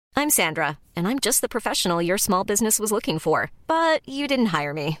I'm Sandra, and I'm just the professional your small business was looking for. But you didn't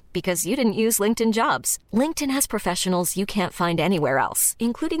hire me because you didn't use LinkedIn Jobs. LinkedIn has professionals you can't find anywhere else,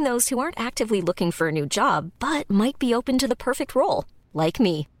 including those who aren't actively looking for a new job, but might be open to the perfect role, like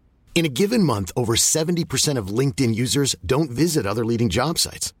me. In a given month, over 70% of LinkedIn users don't visit other leading job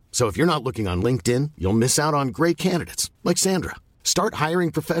sites. So if you're not looking on LinkedIn, you'll miss out on great candidates like Sandra. Start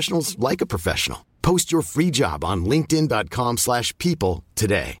hiring professionals like a professional. Post your free job on linkedin.com/people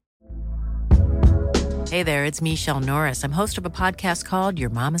today. Hey there, it's Michelle Norris. I'm host of a podcast called Your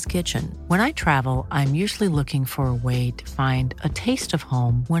Mama's Kitchen. When I travel, I'm usually looking for a way to find a taste of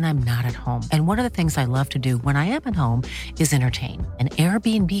home when I'm not at home. And one of the things I love to do when I am at home is entertain. And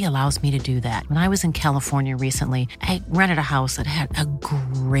Airbnb allows me to do that. When I was in California recently, I rented a house that had a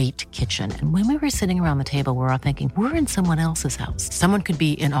great kitchen. And when we were sitting around the table, we're all thinking, we're in someone else's house. Someone could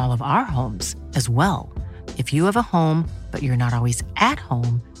be in all of our homes as well. If you have a home, but you're not always at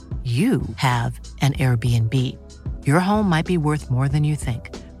home, you have an Airbnb. Your home might be worth more than you think.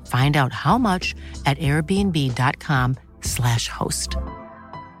 Find out how much at airbnb.com/host.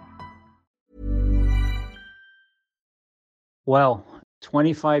 Well,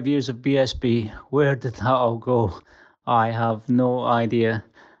 25 years of BSB, where did that all go? I have no idea.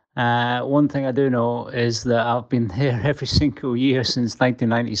 One thing I do know is that I've been there every single year since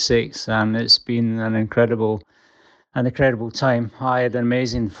 1996, and it's been an incredible time. I had an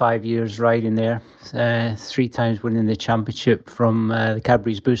amazing 5 years riding there, 3 times winning the championship from the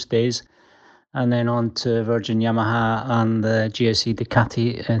Cadbury's Boost days, and then on to Virgin Yamaha and the GSE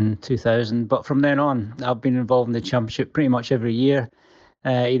Ducati in 2000. But from then on, I've been involved in the championship pretty much every year,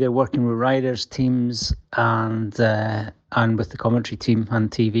 either working with riders, teams, and with the commentary team and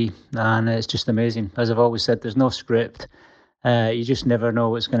TV. And it's just amazing. As I've always said, there's no script. You just never know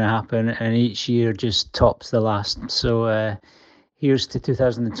what's going to happen, and each year just tops the last. So here's to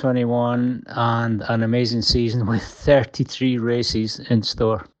 2021 and an amazing season with 33 races in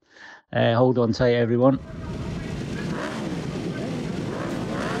store. Hold on tight, everyone.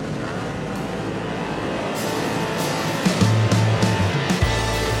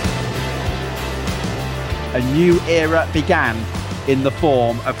 A new era began in the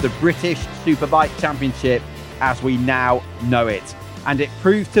form of the British Superbike Championship as we now know it. And it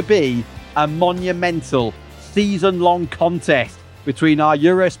proved to be a monumental season-long contest between our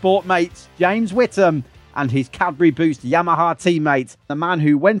Eurosport mates, James Whitham, and his Cadbury Boost Yamaha teammate, the man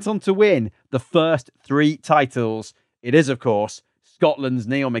who went on to win the first 3 titles. It is, of course, Scotland's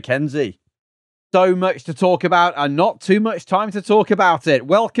Neil Mackenzie. So much to talk about and not too much time to talk about it.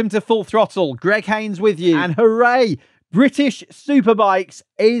 Welcome to Full Throttle. Greg Haynes with you. And hooray, British Superbikes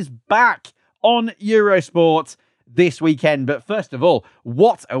is back on Eurosport this weekend. But first of all,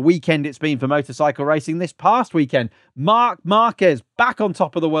 what a weekend it's been for motorcycle racing this past weekend. Marc Marquez back on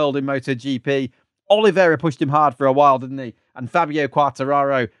top of the world in MotoGP. Oliveira pushed him hard for a while, didn't he? And Fabio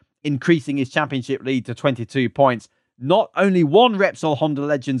Quartararo increasing his championship lead to 22 points. Not only one Repsol Honda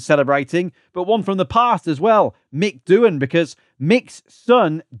legend celebrating, but one from the past as well, Mick Doohan, because Mick's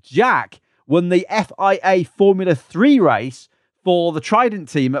son, Jack, won the FIA Formula 3 race for the Trident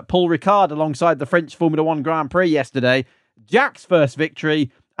team at Paul Ricard alongside the French Formula 1 Grand Prix yesterday. Jack's first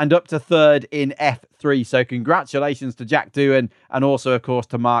victory and up to 3rd in F3. So congratulations to Jack Doohan and also, of course,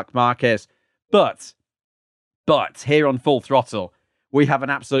 to Marc Marquez. But here on Full Throttle, we have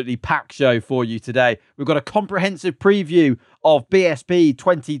an absolutely packed show for you today. We've got a comprehensive preview of BSB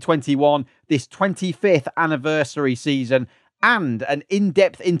 2021, this 25th anniversary season, and an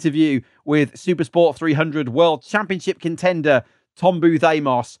in-depth interview with Supersport 300 World Championship contender Tom Booth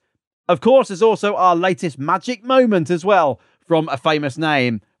Amos. Of course, there's also our latest magic moment as well from a famous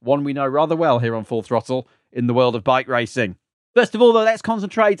name, one we know rather well here on Full Throttle in the world of bike racing. First of all, though, let's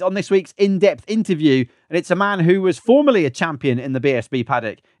concentrate on this week's in-depth interview, and it's a man who was formerly a champion in the BSB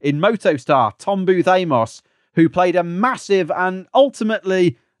paddock in Motostar, Tom Booth Amos, who played a massive and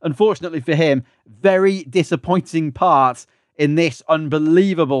ultimately, unfortunately for him, very disappointing part in this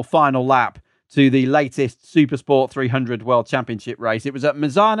unbelievable final lap to the latest Supersport 300 World Championship race. It was at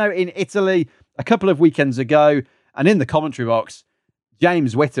Misano in Italy a couple of weekends ago, and in the commentary box,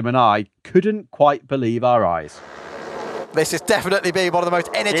 James Whitham and I couldn't quite believe our eyes. This has definitely been one of the most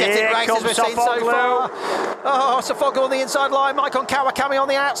energetic races we've seen so far. Oh, Sofoglu on the inside line, Maikon Kawakami on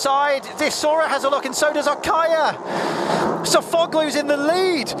the outside. This Sora has a look and so does Okaya. Sofoglu's in the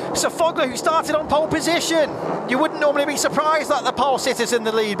lead. Sofoglu, who started on pole position. You wouldn't normally be surprised that the pole sitter's in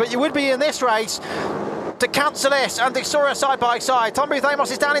the lead, but you would be in this race. De Cancelis and De Sora side by side. Tom Booth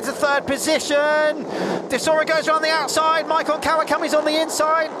Amos is down into third position. De Sora goes around the outside. Michael Kawakami's on the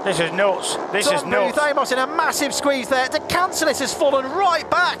inside. This is nuts. Tom Booth Amos in a massive squeeze there. De Cancelis has fallen right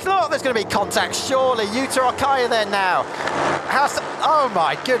back. Look, there's going to be contact surely. Yuta Okaya there now. Oh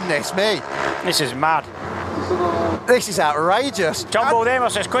my goodness me. This is mad. This is outrageous. Tom Booth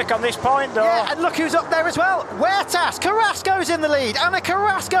Amos is quick on this point though. Yeah, and look who's up there as well. Huertas, Carrasco's in the lead. Anna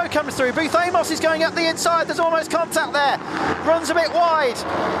Carrasco comes through. Booth Amos is going up the inside. There's almost contact there. Runs a bit wide.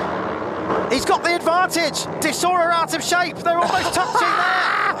 He's got the advantage. De Sora out of shape. They're almost touching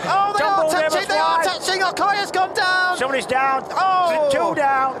there. Oh, they are touching. They are touching. Okaya's gone down. Somebody's down. Oh, two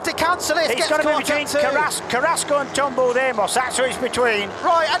down. De Cancelis He's gets got to be caught between up too. Carrasco and Tom Booth Amos. That's who it's between.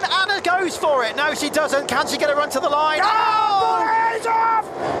 Right, and Anna goes for it. No, she doesn't. Can she get a run to the line? Oh, he's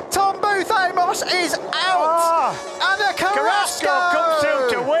off. Tom Booth Amos is out. Anna Carrasco comes through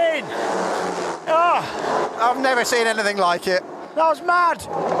to win. Oh, I've never seen anything like it. That was mad.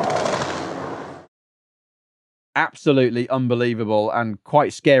 Absolutely unbelievable and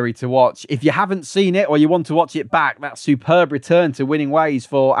quite scary to watch. If you haven't seen it or you want to watch it back, that superb return to winning ways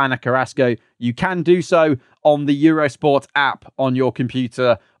for Anna Carrasco, you can do so on the Eurosport app on your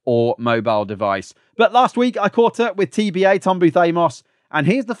computer or mobile device. But last week I caught up with TBA, Tom Booth Amos, and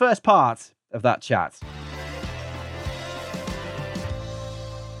here's the first part of that chat.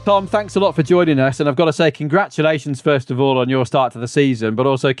 Tom, thanks a lot for joining us, and I've got to say congratulations first of all on your start to the season, but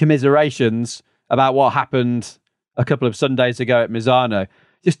also commiserations about what happened a couple of Sundays ago at Misano.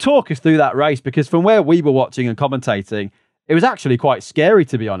 Just talk us through that race, because from where we were watching and commentating, it was actually quite scary,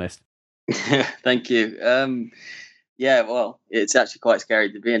 to be honest. Thank you. Yeah, well, it's actually quite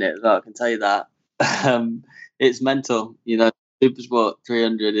scary to be in it as well, I can tell you that. It's mental, you know. Supersport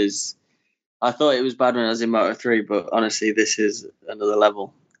 300 is... I thought it was bad when I was in Moto 3, but honestly, this is another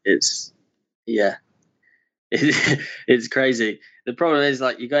level. It's crazy. The problem is,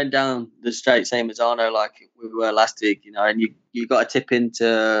 like, you're going down the straight, same as Arno, like we were last week, you know, and you got to tip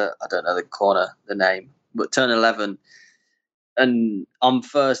into, I don't know the corner, the name, but turn 11, and I'm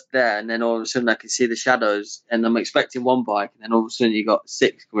first there, and then all of a sudden I can see the shadows, and I'm expecting one bike, and then all of a sudden you got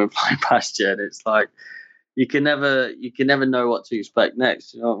 6 coming flying past you, and it's like you can never know what to expect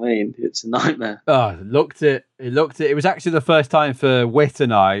next. You know what I mean? It's a nightmare. Oh, it looked it. It was actually the first time for Whit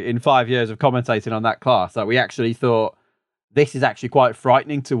and I in 5 years of commentating on that class that we actually thought this is actually quite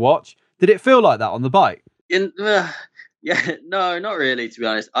frightening to watch. Did it feel like that on the bike? Yeah, no, not really, to be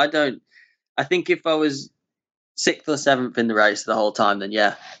honest. I think if I was 6th or 7th in the race the whole time, then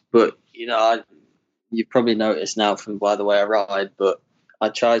yeah. But, you know, you've probably noticed now from by the way I ride, but I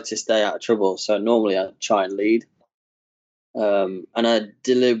try to stay out of trouble. So normally I try and lead. And I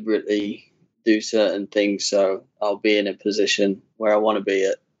deliberately do certain things so I'll be in a position where I want to be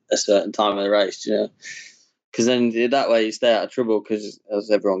at a certain time of the race, you know. Because then that way you stay out of trouble, because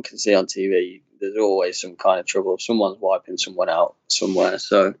as everyone can see on TV, there's always some kind of trouble. Someone's wiping someone out somewhere.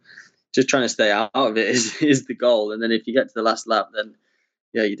 So just trying to stay out of it is the goal. And then if you get to the last lap, then,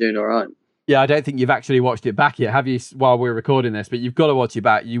 yeah, you're doing all right. Yeah, I don't think you've actually watched it back yet, have you, while we're recording this? But you've got to watch it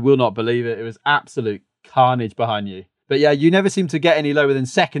back. You will not believe it. It was absolute carnage behind you. But yeah, you never seem to get any lower than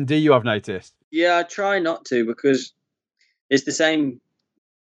second, do you, I've noticed? Yeah, I try not to, because it's the same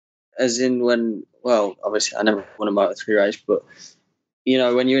as in when, well, obviously I never won a Moto 3 race, but, you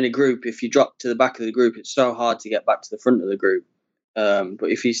know, when you're in a group, if you drop to the back of the group, it's so hard to get back to the front of the group.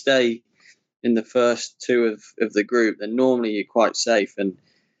 But if you stay in the first 2 of the group, then normally you're quite safe. And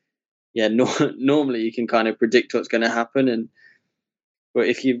yeah, normally you can kind of predict what's going to happen. But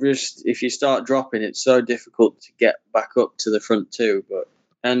if you start dropping, it's so difficult to get back up to the front 2.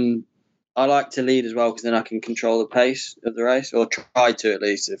 And I like to lead as well, because then I can control the pace of the race, or try to at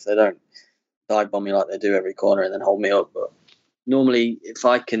least, if they don't dive bomb me like they do every corner and then hold me up. But normally, if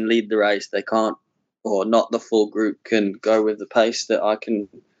I can lead the race, they can't, or not the full group can go with the pace that I can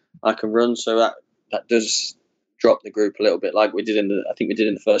run. So that does drop the group a little bit, like we did in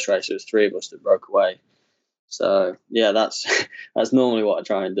the first race. It was 3 of us that broke away. So yeah, that's normally what I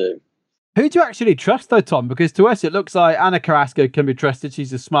try and do. Who do you actually trust though, Tom? Because to us it looks like Anna Carrasco can be trusted.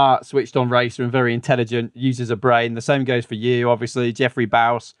 She's a smart, switched on racer and very intelligent, uses a brain. The same goes for you, obviously, Jeffrey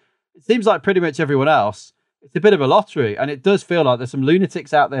Baus. It seems like pretty much everyone else, it's a bit of a lottery, and it does feel like there's some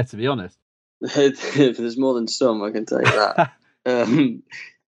lunatics out there, to be honest. There's more than some, I can tell you that.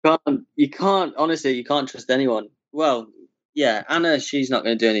 You can't trust anyone. Well, yeah, Anna, she's not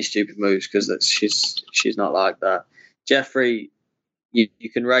going to do any stupid moves, because she's not like that. Jeffrey, you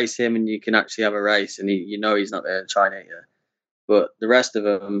can race him and you can actually have a race, and you know he's not going to try and hit you. But the rest of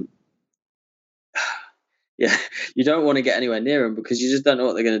them, yeah, you don't want to get anywhere near them, because you just don't know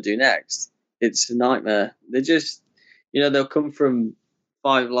what they're going to do next. it's a nightmare. They're just, they'll come from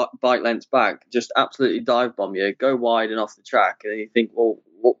 5 bike lengths back, just absolutely dive bomb you, go wide and off the track, and you think, well,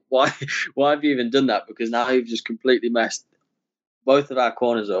 why have you even done that? Because now you've just completely messed both of our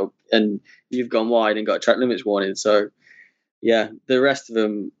corners up, and you've gone wide and got a track limits warning. So yeah, the rest of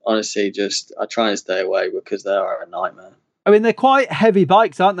them, honestly, I try and stay away because they are a nightmare. I mean, they're quite heavy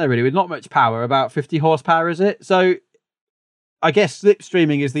bikes, aren't they, really, with not much power, about 50 horsepower, is it? So I guess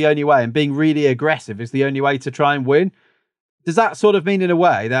slipstreaming is the only way, and being really aggressive is the only way to try and win. Does that sort of mean, in a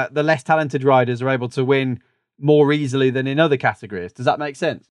way, that the less talented riders are able to win more easily than in other categories? Does that make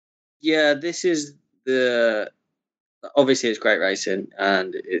sense? Yeah, this is obviously it's great racing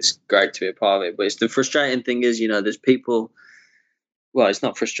and it's great to be a part of it, but it's the frustrating thing is, there's people, well, it's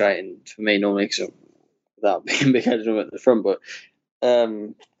not frustrating for me normally because without being big-headed at the front, but,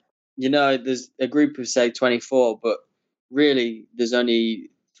 there's a group of, say, 24, but really there's only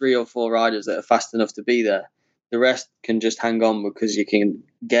 3 or 4 riders that are fast enough to be there. The rest can just hang on because you can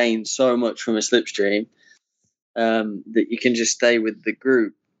gain so much from a slipstream that you can just stay with the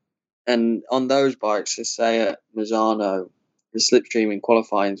group. And on those bikes, let's say at Misano, the slipstream in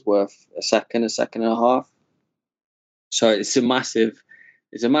qualifying is worth a second and a half. So it's a massive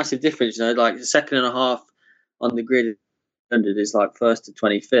difference. Like a second and a half on the grid 100 is like 1st to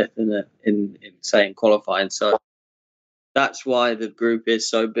 25th in qualifying. So that's why the group is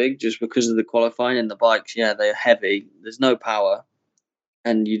so big, just because of the qualifying. And the bikes, yeah, they're heavy. There's no power,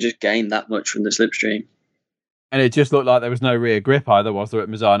 and you just gain that much from the slipstream. And it just looked like there was no rear grip either, was there, at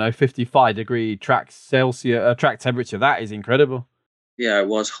Misano? 55-degree track temperature. That is incredible. Yeah, it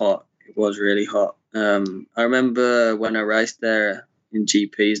was hot. It was really hot. I remember when I raced there in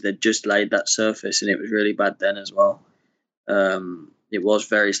GPs, they'd just laid that surface, and it was really bad then as well. It was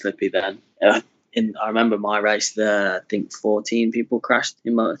very slippy then. I remember my race there, I think 14 people crashed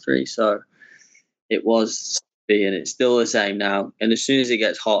in Moto3, so it was slippy, and it's still the same now. And as soon as it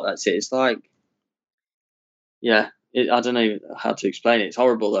gets hot, that's it. It's like, yeah, I don't know how to explain it. It's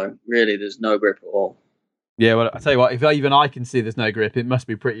horrible, though. Really, there's no grip at all. Yeah, well, I'll tell you what, if even I can see there's no grip, it must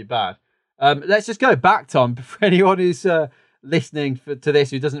be pretty bad. Let's just go back, Tom, for anyone who's listening to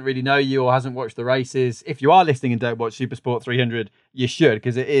this who doesn't really know you or hasn't watched the races. If you are listening and don't watch Supersport 300, you should,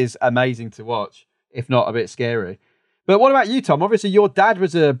 because it is amazing to watch, if not a bit scary. But what about you, Tom? Obviously, your dad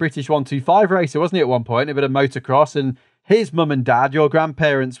was a British 125 racer, wasn't he, at one point, a bit of motocross, and his mum and dad, your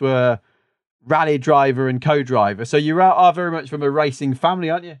grandparents, were rally driver and co-driver. So you are very much from a racing family,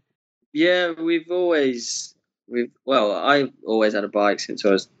 aren't you? Yeah, I've always had a bike since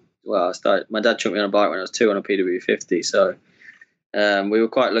I started. My dad took me on a bike when I was 2 on a PW50. So we were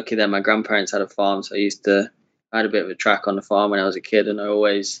quite lucky then. My grandparents had a farm, so I had a bit of a track on the farm when I was a kid, and I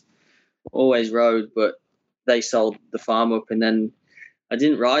always rode, but they sold the farm up, and then I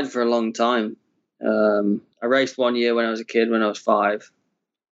didn't ride for a long time. I raced 1 year when I was a kid, when I was 5.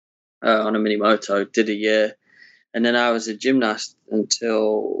 On a mini moto, did a year, and then I was a gymnast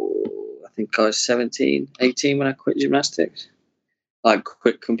until I think I was 17, 18 when I quit gymnastics. Like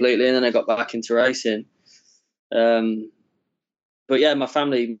quit completely, and then I got back into racing. But yeah, my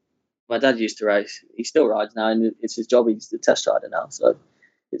family, my dad used to race. He still rides now, and it's his job. He's the test rider now, so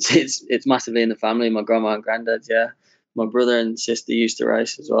it's massively in the family. My grandma and granddad, yeah. My brother and sister used to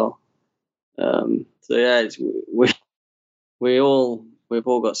race as well. So yeah, we've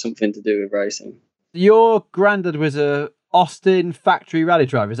all got something to do with racing. Your granddad was a Austin factory rally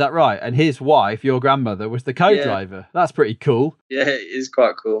driver, is that right? And his wife, your grandmother, was the co-driver. Yeah. That's pretty cool. Yeah, it is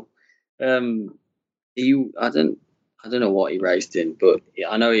quite cool. I don't know what he raced in, but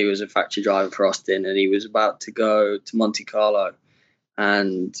I know he was a factory driver for Austin, and he was about to go to Monte Carlo,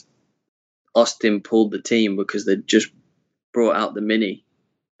 and Austin pulled the team because they just brought out the Mini,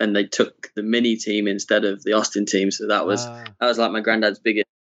 and they took the Mini team instead of the Austin team. So that was like my granddad's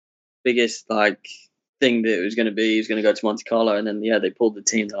biggest like thing that it was going to be. He was going to go to Monte Carlo, and then they pulled the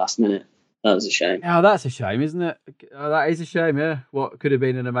team the last minute. That was a shame. Oh, that's a shame, isn't it? That is a shame. Yeah, what could have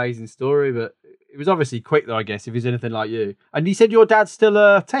been an amazing story, but it was obviously quick though, I guess, if he's anything like you. And you said your dad's still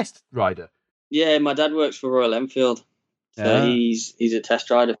a test rider. Yeah, my dad works for Royal Enfield, so he's a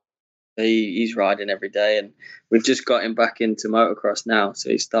test rider. He's riding every day, and we've just got him back into motocross now, so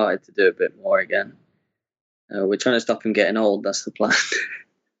he started to do a bit more again. We're trying to stop him getting old. That's the plan.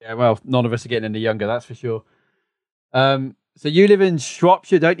 Yeah, well, none of us are getting any younger, that's for sure. So you live in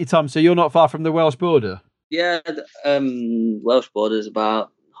Shropshire, don't you, Tom? So you're not far from the Welsh border? Yeah, Welsh border is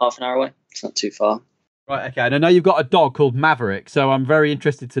about half an hour away. It's not too far. Right, okay. And I know you've got a dog called Maverick, so I'm very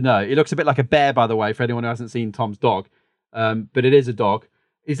interested to know. He looks a bit like a bear, by the way, for anyone who hasn't seen Tom's dog. But it is a dog.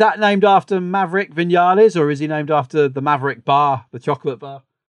 Is that named after Maverick Vinales, or is he named after the Maverick bar, the chocolate bar?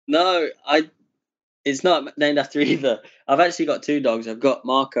 No, it's not named after either. I've actually got two dogs. I've got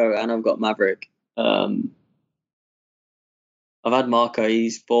Marco and I've got Maverick. I've had Marco,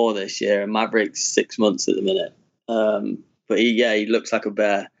 he's 4 this year, and Maverick's 6 months at the minute. But he looks like a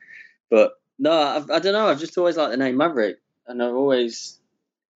bear. But no, I don't know. I've just always liked the name Maverick, and I've always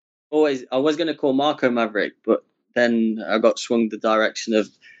I was going to call Marco Maverick, but then I got swung the direction of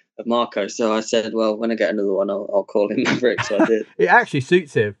Marco. So I said, well, when I get another one, I'll call him Maverick. So I did. It actually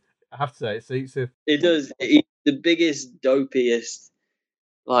suits him. I have to say, it suits him. It does. He's the biggest, dopiest,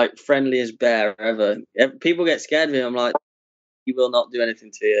 like friendliest bear ever. People get scared of him. I'm like, he will not do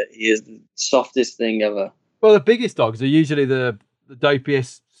anything to you. He is the softest thing ever. Well, the biggest dogs are usually the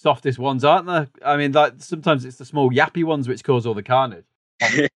dopiest, softest ones, aren't they? I mean, like sometimes it's the small yappy ones which cause all the carnage.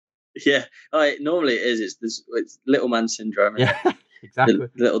 Yeah, normally it is. It's little man syndrome. Yeah, exactly.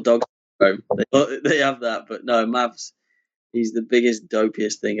 The little dog syndrome. They have that, but no, Mavs. He's the biggest,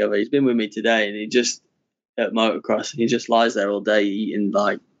 dopiest thing ever. He's been with me today, and he just at motocross, and he just lies there all day eating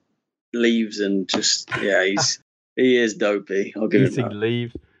like leaves and just he is dopey. I'll give him that. Eating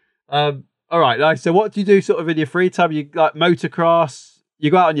leaves. All right, like, so what do you do sort of in your free time? You like motocross? You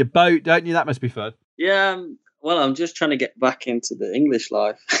go out on your boat, don't you? That must be fun. Yeah. Well, I'm just trying to get back into the English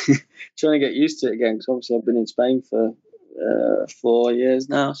life, trying to get used to it again. Because obviously I've been in Spain for 4 years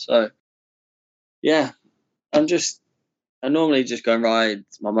now. So yeah, I normally just go and ride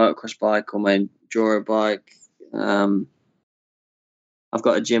my motocross bike or my enduro bike. I've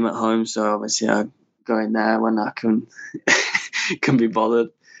got a gym at home, so obviously I go in there when I can be bothered.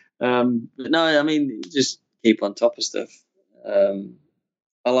 But no, I mean, just keep on top of stuff.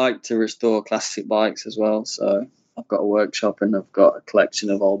 I like to restore classic bikes as well, so I've got a workshop and I've got a collection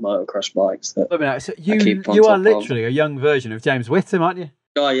of old motocross bikes. That so you are literally a young version of James Whittam, aren't you?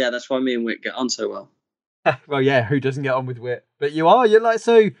 Oh yeah, that's why me and Whit get on so well. Well, yeah, who doesn't get on with Whit? But you're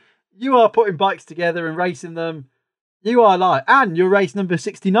putting bikes together and racing them. You are and you're race number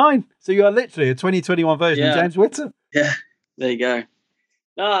 69, so you are literally a 2021 version of James Whittam. Yeah, there you go.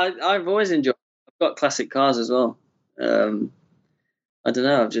 No, I've always enjoyed. I've got classic cars as well. I don't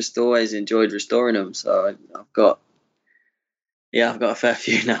know. I've just always enjoyed restoring them. So I've got a fair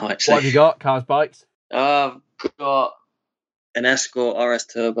few now, actually. What have you got? Cars, bikes? I've got an Escort RS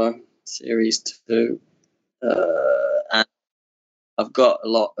Turbo Series 2. And I've got a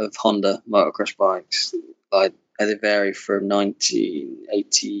lot of Honda motocross bikes. Like, they vary from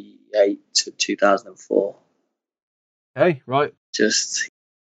 1988 to 2004. Hey, right.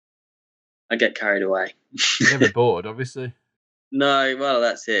 I get carried away. You're never bored, obviously. No, well,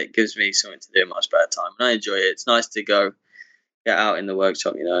 that's it. It gives me something to do in my spare time. And I enjoy it. It's nice to go get out in the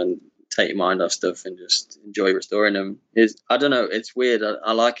workshop, and take your mind off stuff and just enjoy restoring them. I don't know. It's weird.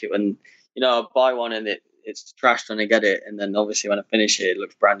 I like it when, I buy one and it's trashed when I get it. And then obviously when I finish it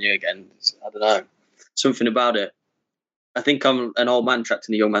looks brand new again. I don't know. Something about it. I think I'm an old man trapped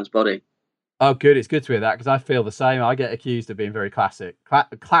in a young man's body. Oh, good. It's good to hear that because I feel the same. I get accused of being very classic.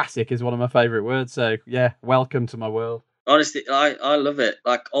 Classic is one of my favourite words. So, yeah, welcome to my world. Honestly, I love it.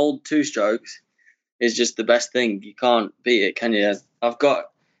 Like, old two-strokes is just the best thing. You can't beat it, can you? I've got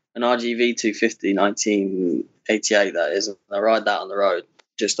an RGV 250 1988, that is. And I ride that on the road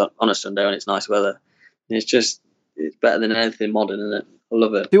just on a Sunday when it's nice weather. And it's better than anything modern, isn't it? I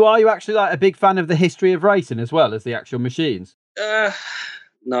love it. Are you actually like a big fan of the history of racing as well as the actual machines?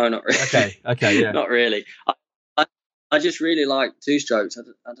 No, not really. Okay, yeah. Not really. I just really like two-strokes. I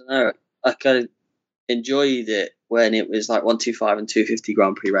don't know. I kind of enjoyed it when it was like 125 and 250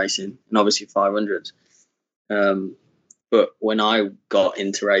 Grand Prix racing, and obviously 500s. But when I got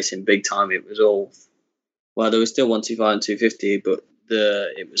into racing big time, it was all, there was still 125 and 250, but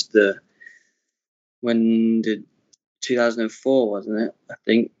when did 2004, wasn't it? I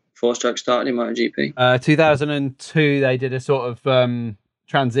think 4-stroke started in MotoGP. 2002 they did a sort of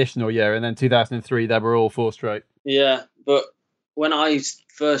transitional year, and then 2003 they were all 4-stroke. Yeah, but when I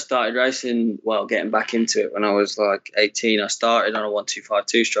first started racing, getting back into it when I was like 18, I started on a 125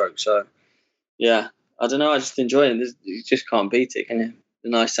 2-stroke. So yeah, I don't know, I just enjoy it. You just can't beat it, can you? The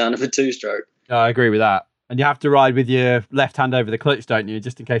nice sound of a 2-stroke. I agree with that. And you have to ride with your left hand over the clutch, don't you,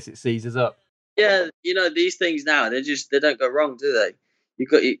 just in case it seizes up? Yeah, these things now, they don't go wrong, do they?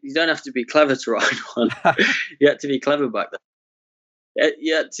 You don't have to be clever to ride one. You had to be clever back then.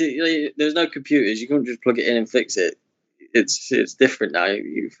 There's no computers. You couldn't just plug it in and fix it. It's different now.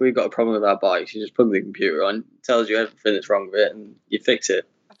 If we've got a problem with our bikes, you just plug the computer on, it tells you everything that's wrong with it, and you fix it.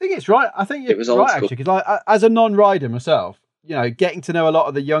 I think it's right. I think it was right, actually, because as a non-rider myself, getting to know a lot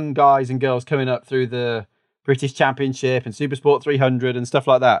of the young guys and girls coming up through the British Championship and Supersport 300 and stuff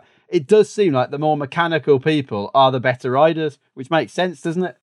like that, it does seem like the more mechanical people are the better riders, which makes sense, doesn't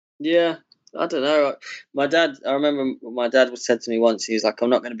it? Yeah, I don't know. I remember my dad said to me once, he's like, I'm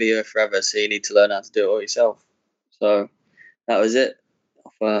not going to be here forever, so you need to learn how to do it all yourself. So that was it.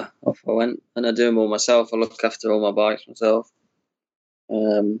 Off I went, and I do them all myself. I look after all my bikes myself.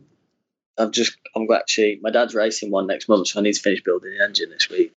 My dad's racing one next month, so I need to finish building the engine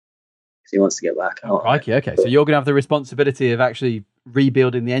this week because he wants to get back. Okay. So you're going to have the responsibility of actually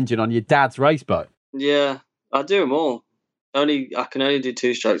rebuilding the engine on your dad's race bike. Yeah, I do them all. I can only do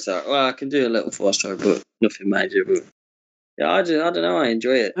 2 strokes out. Well, I can do a little 4-stroke, but nothing major. But yeah, I don't know. I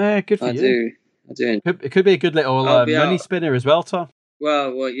enjoy it. Good for you. I do. It could be a good little money spinner as well, Tom.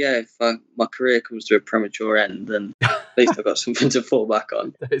 Well, yeah. If my career comes to a premature end, then at least I've got something to fall back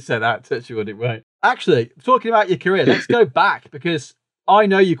on. Don't say that. Touch you, it won't. Actually, talking about your career, let's go back because I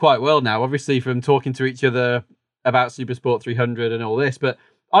know you quite well now. Obviously, from talking to each other about Supersport 300 and all this, but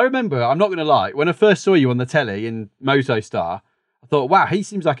I remember, I'm not going to lie, when I first saw you on the telly in Motostar, I thought, wow, he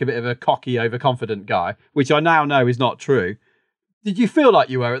seems like a bit of a cocky, overconfident guy, which I now know is not true. Did you feel like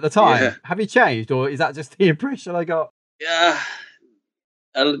you were at the time? Yeah. Have you changed, or is that just the impression I got? Yeah.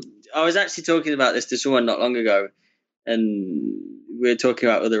 I was actually talking about this to someone not long ago, and we were talking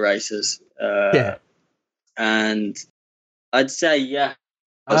about other races. And I'd say, yeah,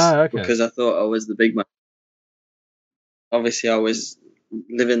 because I thought I was the big man. Obviously, I was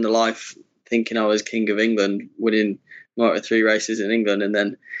living the life thinking I was King of England, winning Moto 3 races in England, and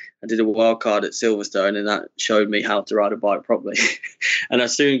then I did a wild card at Silverstone, and that showed me how to ride a bike properly. And I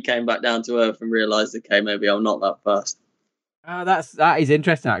soon came back down to earth and realised, okay, maybe I'm not that fast. That is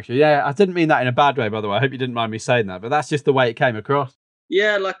interesting, actually. Yeah, I didn't mean that in a bad way, by the way. I hope you didn't mind me saying that, but that's just the way it came across.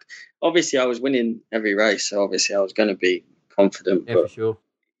 Yeah, like obviously I was winning every race, so obviously I was going to be confident. Yeah, but, for sure.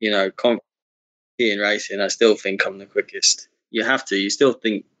 You know, in racing, I still think I'm the quickest. You have to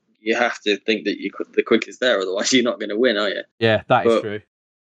think that you're the quickest there, otherwise you're not going to win, are you? Yeah, that is true.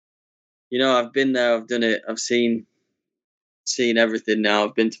 You know, I've been there, I've done it, I've seen everything now.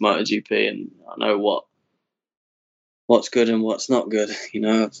 I've been to MotoGP and I know what's good and what's not good. You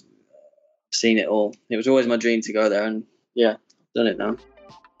know, I've seen it all. It was always my dream to go there, and yeah, I've done it now.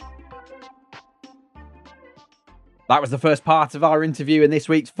 That was the first part of our interview in this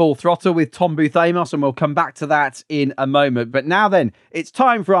week's Full Throttle with Tom Booth-Amos, and we'll come back to that in a moment. But now then, it's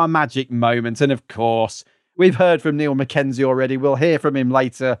time for our magic moment. And of course, we've heard from Neil Mackenzie already. We'll hear from him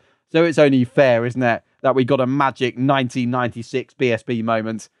later. So it's only fair, isn't it, that we got a magic 1996 BSB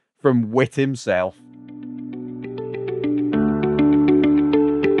moment from Whit himself.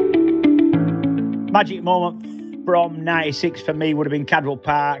 Magic moment from 96 for me would have been Cadwell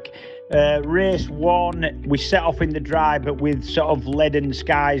Park. Race 1, we set off in the dry, but with sort of leaden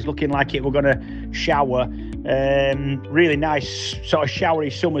skies, looking like it were going to shower. Really nice, sort of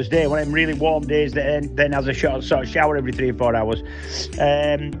showery summer's day, one of them really warm days that then has a sort of shower every 3 or 4 hours.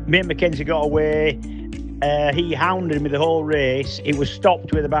 Me and Mackenzie got away. He hounded me the whole race. It was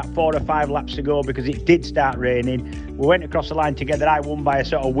stopped with about 4 or 5 laps to go because it did start raining. We went across the line together. I won by a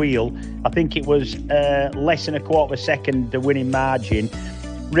sort of wheel. I think it was less than a quarter of a second, the winning margin.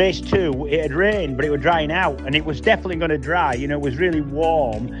 Race 2, it had rained, but it was drying out, and it was definitely going to dry. You know, it was really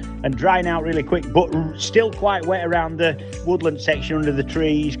warm and drying out really quick, but still quite wet around the woodland section under the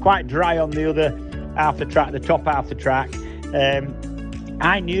trees, quite dry on the other half the track, the top half the track.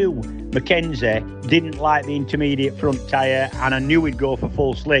 I knew Mackenzie didn't like the intermediate front tyre, and I knew he'd go for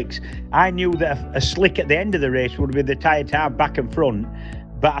full slicks. I knew that a slick at the end of the race would be the tyre back and front.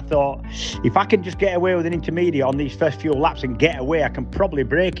 But I thought, if I can just get away with an intermediate on these first few laps and get away, I can probably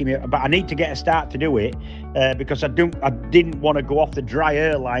break him. But I need to get a start to do it because I didn't want to go off the dry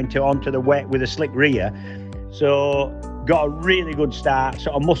air line onto the wet with a slick rear. So got a really good start,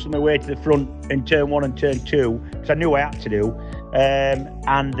 sort of muscled my way to the front in turn 1 and turn 2, because I knew I had to do.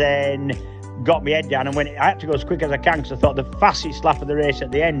 And then got my head down and I had to go as quick as I can, because I thought the fastest lap of the race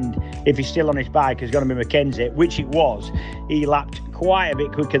at the end, if he's still on his bike, is going to be Mackenzie, which it was. He lapped quite a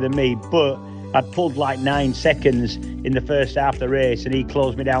bit quicker than me, but I'd pulled like 9 seconds in the first half of the race, and he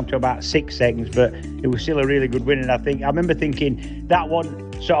closed me down to about 6 seconds, but it was still a really good win. And I remember thinking that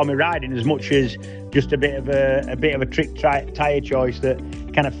one sort of me riding as much as just a bit of a trick tyre choice that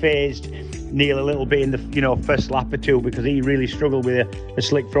kind of phased Neil a little bit in the first lap or two, because he really struggled with a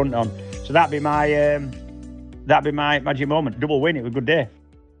slick front on. So that'd be my magic moment. Double win. It was a good day.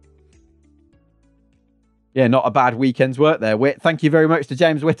 Yeah, not a bad weekend's work there, Whit. Thank you very much to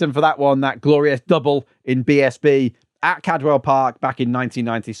James Whittam for that one, that glorious double in BSB at Cadwell Park back in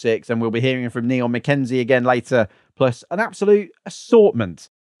 1996. And we'll be hearing from Neil Mackenzie again later, plus an absolute assortment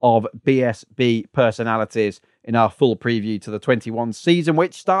of BSB personalities in our full preview to the 21 season,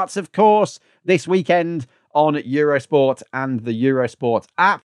 which starts, of course, this weekend on Eurosport and the Eurosport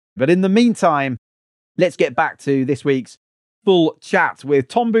app. But in the meantime, let's get back to this week's full chat with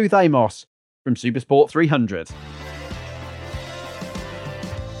Tom Booth-Amos from Supersport 300.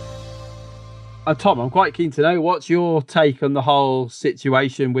 Tom, I'm quite keen to know, what's your take on the whole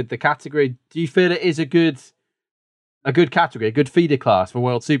situation with the category? Do you feel it is a good category, a good feeder class for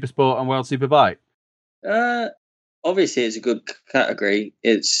World Supersport and World Superbike? Obviously, it's a good category.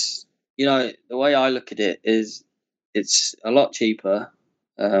 It's, the way I look at it is it's a lot cheaper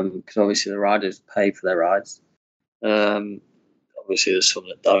because obviously the riders pay for their rides. Obviously, there's some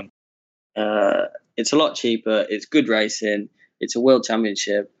that don't. It's a lot cheaper. It's good racing. It's a world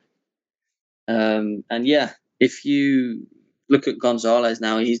championship. And yeah, if you look at Gonzalez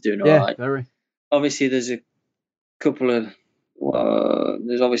now, he's doing all right. Very. Obviously, there's a couple of,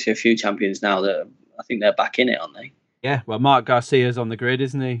 there's obviously a few champions now that I think they're back in it, aren't they? Yeah, well, Mark Garcia's on the grid,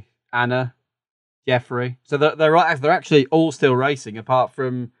 isn't he? Anna, Jeffrey. So they're actually all still racing, apart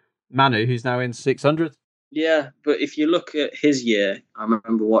from Manu, who's now in 600. Yeah, but if you look at his year, I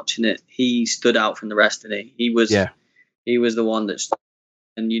remember watching it. He stood out from the rest, didn't he? He was the one that,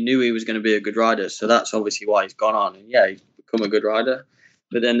 and you knew he was going to be a good rider. So that's obviously why he's gone on. And yeah, he's become a good rider.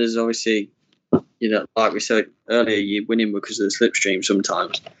 But then there's obviously, like we said earlier, you win him because of the slipstream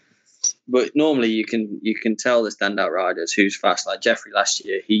sometimes. But normally you can tell the standout riders who's fast. Like Jeffrey last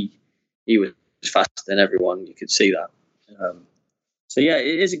year, he was faster than everyone. You could see that. So yeah,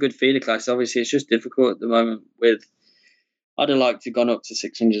 it is a good feeder class. Obviously, it's just difficult at the moment. I'd have liked to have gone up to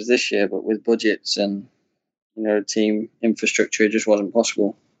 600s this year, but with budgets and team infrastructure, it just wasn't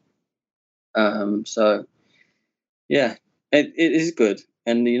possible. So yeah, it is good,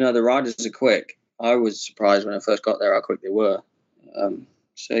 and the riders are quick. I was surprised when I first got there how quick they were.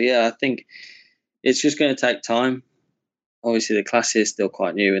 So yeah, I think it's just going to take time. Obviously, the class is still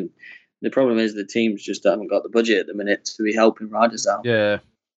quite new, and the problem is the teams just haven't got the budget at the minute to be helping riders out. Yeah,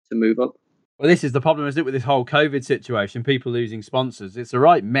 to move up. Well, this is the problem, isn't it, with this whole COVID situation? People losing sponsors. It's a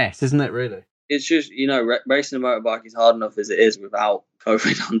right mess, isn't it? Really. It's just racing a motorbike is hard enough as it is without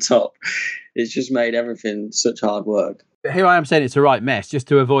COVID on top. It's just made everything such hard work. But here I am saying it's a right mess, just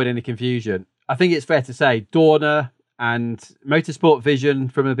to avoid any confusion. I think it's fair to say Dorna and Motorsport Vision,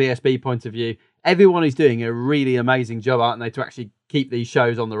 from a BSB point of view, everyone is doing a really amazing job, aren't they, to actually keep these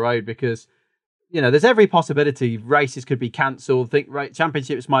shows on the road, because there's every possibility races could be cancelled,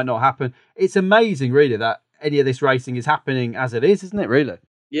 championships might not happen. It's amazing, really, that any of this racing is happening as it is, isn't it, really?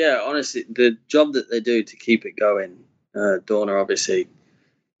 Yeah, honestly, the job that they do to keep it going, Dorna, obviously,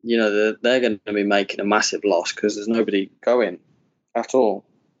 they're going to be making a massive loss because there's nobody going at all.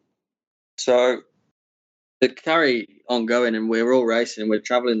 So to carry on going, and we're all racing, we're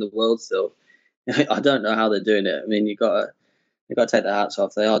traveling the world still. I don't know how they're doing it. I mean, you got to take their hats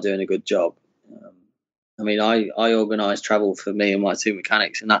off. They are doing a good job. I mean, I organise travel for me and my two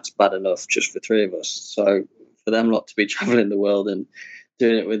mechanics, and that's bad enough just for three of us. So for them lot to be traveling the world and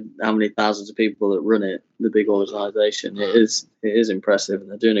doing it with how many thousands of people that run it, the big organisation, it is impressive, and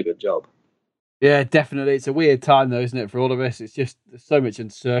they're doing a good job. Yeah, definitely. It's a weird time, though, isn't it, for all of us? It's just, there's so much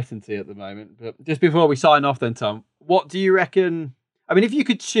uncertainty at the moment. But just before we sign off then, Tom, what do you reckon? I mean, if you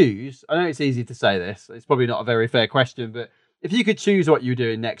could choose, I know it's easy to say this, it's probably not a very fair question, but if you could choose what you're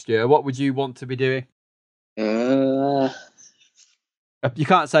doing next year, what would you want to be doing? You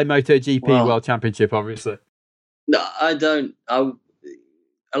can't say MotoGP World Championship, obviously. No, I don't. A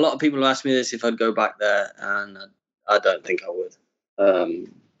lot of people ask me this if I'd go back there, and I don't think I would.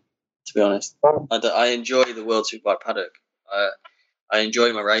 To be honest, I enjoy the World Superbike paddock. I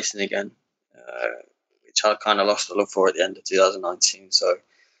enjoy my racing again, which I kind of lost the love for at the end of 2019. So,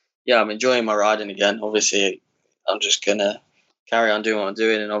 yeah, I'm enjoying my riding again. Obviously, I'm just going to carry on doing what I'm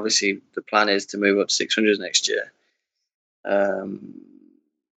doing, and obviously the plan is to move up to 600s next year. I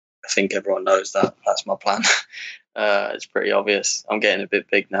think everyone knows that. That's my plan. It's pretty obvious. I'm getting a bit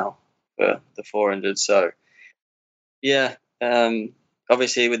big now for the 400. So, yeah,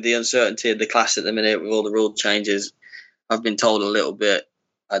 obviously with the uncertainty of the class at the minute, with all the rule changes, I've been told a little bit.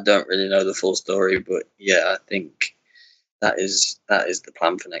 I don't really know the full story, but yeah, I think that is the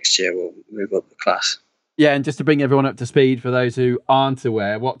plan for next year. We'll move up the class. Yeah, and just to bring everyone up to speed, for those who aren't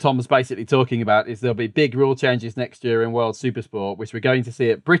aware, what Tom's basically talking about is there'll be big rule changes next year in World Supersport, which we're going to see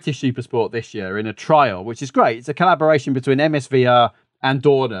at British Supersport this year in a trial, which is great. It's a collaboration between MSVR and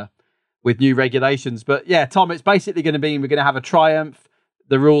Dorna with new regulations. But yeah, Tom, it's basically going to be, we're going to have a Triumph.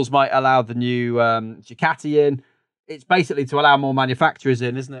 The rules might allow the new Ducati in. It's basically to allow more manufacturers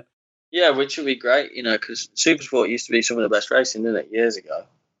in, isn't it? Yeah, which would be great, because Supersport used to be some of the best racing, didn't it, years ago?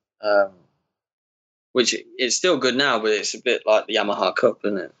 Which it's still good now, but it's a bit like the Yamaha Cup,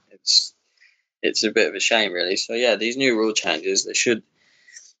 isn't it? It's a bit of a shame, really. So yeah, these new rule changes, they should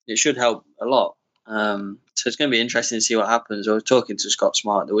it should help a lot. So it's going to be interesting to see what happens. I was talking to Scott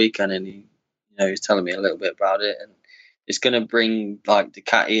Smart the weekend, and he was telling me a little bit about it, and it's going to bring like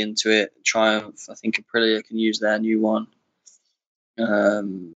Ducati into it. Triumph, I think Aprilia can use their new one.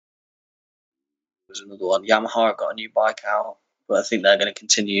 There's another one. Yamaha have got a new bike out, but I think they're going to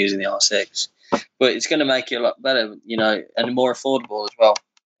continue using the R6. But it's going to make it a lot better, and more affordable as well,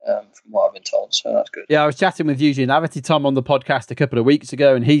 from what I've been told. So that's good. Yeah, I was chatting with Eugene Laverty, Tom, on the podcast a couple of weeks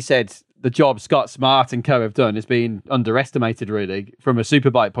ago, and he said the job Scott Smart and co have done has been underestimated, really, from a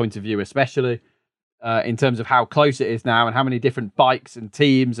superbike point of view, especially in terms of how close it is now and how many different bikes and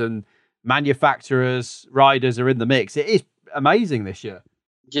teams and manufacturers, riders are in the mix. It is amazing this year.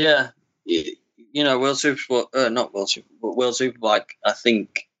 Yeah. World Supersport, not World Super, but World Superbike, I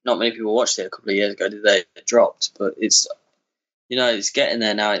think not many people watched it a couple of years ago, did they? It dropped, but it's getting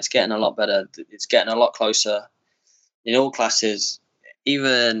there now. It's getting a lot better. It's getting a lot closer in all classes.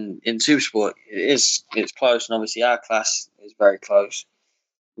 Even in Supersport, it's close, and obviously our class is very close.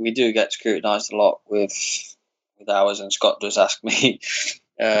 We do get scrutinised a lot with ours, and Scott does ask me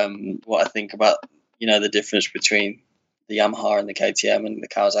what I think about the difference between the Yamaha and the KTM and the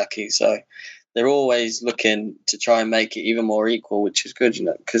Kawasaki. So they're always looking to try and make it even more equal, which is good,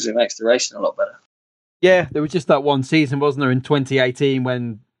 because it makes the racing a lot better. Yeah, there was just that one season, wasn't there, in 2018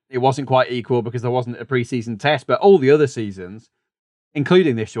 when it wasn't quite equal because there wasn't a pre-season test, but all the other seasons,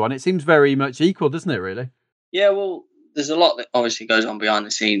 including this one, it seems very much equal, doesn't it, really? Yeah, well, there's a lot that obviously goes on behind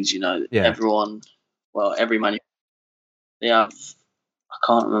the scenes, Everyone, every manufacturer, they have, I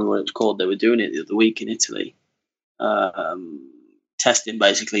can't remember what it's called, they were doing it the other week in Italy, testing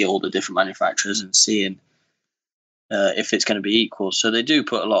basically all the different manufacturers and seeing if it's going to be equal. So they do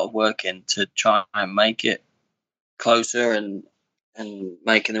put a lot of work in to try and make it closer and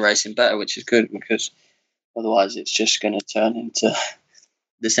making the racing better, which is good, because otherwise it's just going to turn into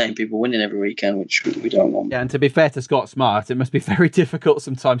the same people winning every weekend, which we don't want. Yeah, and to be fair to Scott Smart, it must be very difficult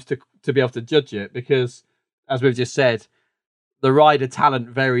sometimes to be able to judge it, because, as we've just said, the rider talent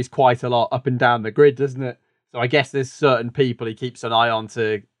varies quite a lot up and down the grid, doesn't it? So I guess there's certain people he keeps an eye on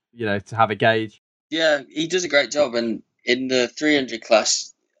to have a gauge. Yeah, he does a great job. And in the 300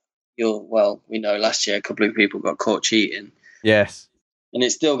 class, we know last year a couple of people got caught cheating. Yes. And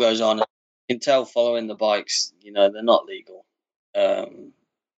it still goes on. You can tell following the bikes, they're not legal.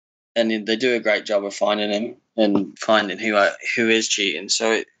 And they do a great job of finding him and finding who is cheating.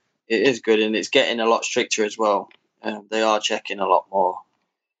 So it is good, and it's getting a lot stricter as well. They are checking a lot more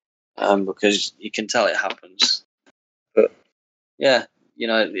because you can tell it happens. But yeah,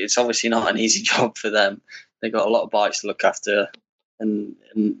 it's obviously not an easy job for them. They got a lot of bikes to look after, and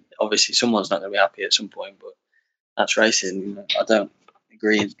obviously someone's not going to be happy at some point. But that's racing. I don't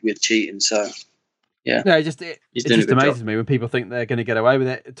agree with cheating, so. Yeah, no, it just amazes me when people think they're going to get away with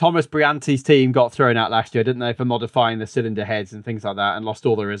it. Thomas Brianti's team got thrown out last year, didn't they, for modifying the cylinder heads and things like that, and lost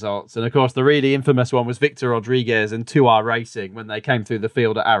all the results. And of course, the really infamous one was Victor Rodriguez and 2R Racing when they came through the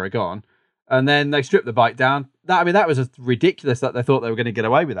field at Aragon, and then they stripped the bike down. That was ridiculous that they thought they were going to get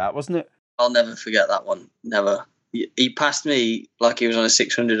away with that, wasn't it? I'll never forget that one. Never. He passed me like he was on a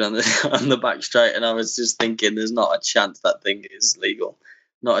 600 on the back straight, and I was just thinking, there's not a chance that thing is legal.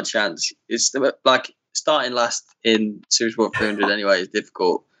 Not a chance. It's like starting last in Supersport 300 anyway is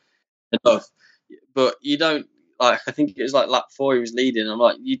difficult enough. But you don't, I think it was like lap 4 he was leading. I'm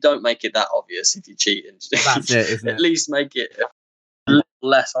like, you don't make it that obvious if you're cheating. That's it, isn't it? At least make it a little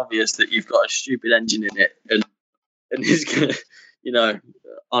less obvious that you've got a stupid engine in it. And it's going to,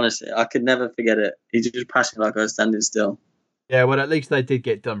 honestly, I could never forget it. He just passed me like I was standing still. Yeah, well, at least they did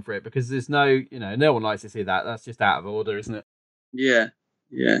get done for it, because there's no one likes to see that. That's just out of order, isn't it? Yeah.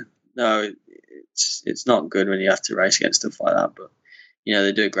 No, it's not good when you have to race against stuff like that, but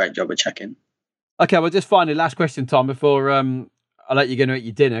they do a great job of checking. Okay, well, just finally, last question, Tom, before I'll let you go and eat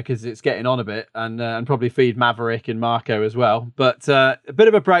your dinner, because it's getting on a bit, and probably feed Maverick and Marco as well. But a bit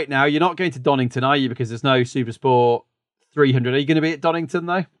of a break now. You're not going to Donington, are you? Because there's no Supersport 300. Are you going to be at Donington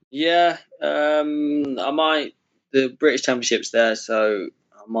though? Yeah, I might. The British Championship's there, so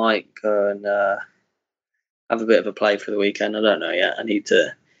I might go and have a bit of a play for the weekend. I don't know yet. I need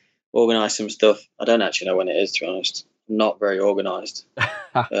to organise some stuff. I don't actually know when it is, to be honest. I'm not very organised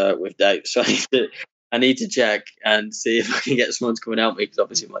with dates, so I need to check and see if I can get someone to come and help me, because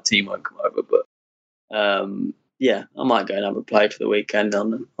obviously my team won't come over. But yeah, I might go and have a play for the weekend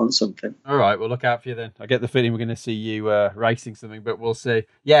on something. All right, we'll look out for you then. I get the feeling we're going to see you racing something, but we'll see.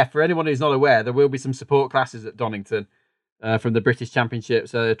 Yeah, for anyone who's not aware, there will be some support classes at Donington from the British Championship.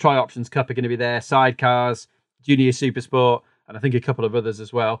 So Tri-Options Cup are going to be there, sidecars, Junior Supersport, and I think a couple of others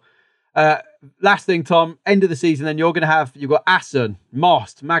as well. Last thing, Tom, end of the season, then you've got Assen,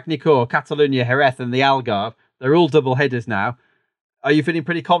 Most, Magny-Cours, Catalunya, Jerez, and the Algarve. They're all double headers now. Are you feeling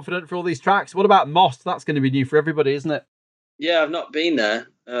pretty confident for all these tracks? What about Most? That's going to be new for everybody, isn't it? Yeah, I've not been there.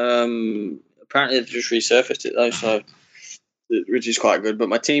 Apparently they've just resurfaced it though, so which is quite good. But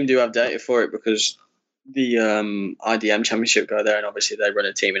my team do have data for it because the IDM Championship go there, and obviously they run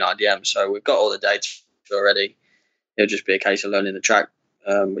a team in IDM, so we've got all the data already. It'll just be a case of learning the track,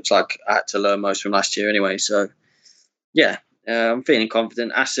 which I had to learn most from last year anyway. So yeah, I'm feeling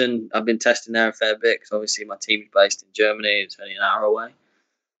confident. Assen, I've been testing there a fair bit because obviously my team's based in Germany. It's only an hour away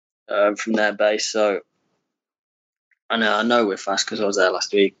from their base, so I know we're fast because I was there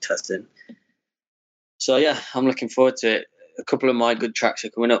last week testing. So yeah, I'm looking forward to it. A couple of my good tracks are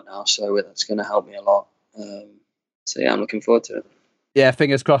coming up now, so that's going to help me a lot. So yeah, I'm looking forward to it. Yeah,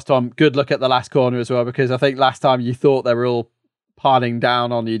 fingers crossed, Tom. Good luck at the last corner as well, because I think last time you thought they were all piling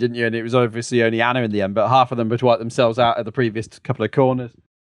down on you, didn't you? And it was obviously only Anna in the end, but half of them would wipe themselves out at the previous couple of corners.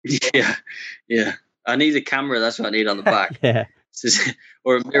 Yeah. I need a camera. That's what I need on the back. Yeah.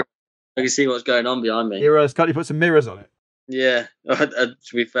 Or a mirror. I can see what's going on behind me. Heroes, can't you put some mirrors on it? Yeah. To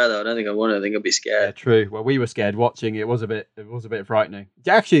be fair though, I don't think I want to. I think I'd be scared. Yeah, true. Well, we were scared watching. It was a bit frightening.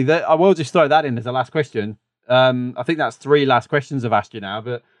 Actually, I will just throw that in as a last question. I think that's 3 last questions I've asked you now,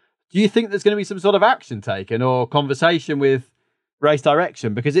 but do you think there's going to be some sort of action taken or conversation with race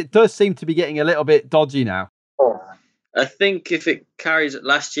direction? Because it does seem to be getting a little bit dodgy now. I think if it carries,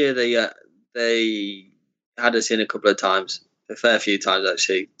 last year they had us in a couple of times, a fair few times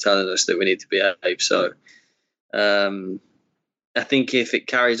actually, telling us that we need to behave. So I think if it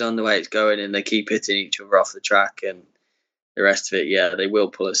carries on the way it's going and they keep hitting each other off the track and the rest of it, yeah, they will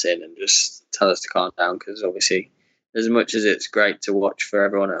pull us in and just tell us to calm down, because obviously as much as it's great to watch for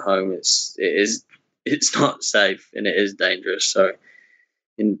everyone at home, it's not safe and it is dangerous. So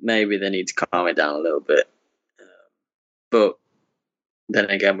maybe they need to calm it down a little bit. But then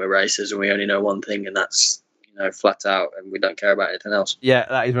again, we're racers and we only know one thing, and that's, flat out, and we don't care about anything else. Yeah,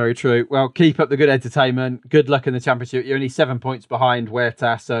 that is very true. Well, keep up the good entertainment. Good luck in the championship. You're only 7 points behind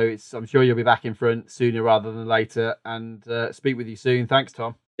Huerta, so I'm sure you'll be back in front sooner rather than later, and speak with you soon. Thanks,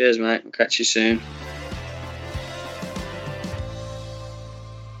 Tom. Cheers, mate. I'll catch you soon.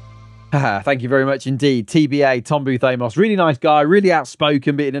 Thank you very much indeed. TBA, Tom Booth Amos. Really nice guy, really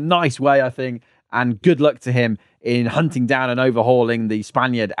outspoken, but in a nice way, I think. And good luck to him in hunting down and overhauling the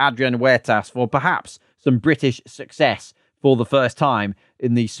Spaniard Adrian Huertas for perhaps some British success for the first time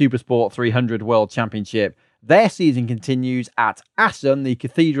in the Supersport 300 World Championship. Their season continues at Assen, the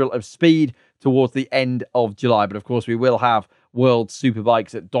Cathedral of Speed, towards the end of July. But of course, we will have World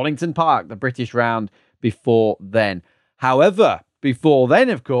Superbikes at Donington Park, the British round, before then. However, before then,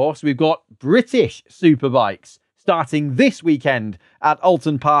 of course, we've got British Superbikes starting this weekend at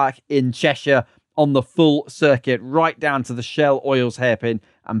Alton Park in Cheshire on the full circuit, right down to the Shell Oils hairpin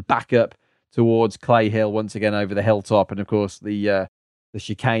and back up towards Clay Hill, once again over the hilltop, and of course the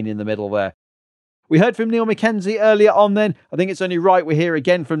chicane in the middle there. We heard from Neil Mackenzie earlier on then. I think it's only right we hear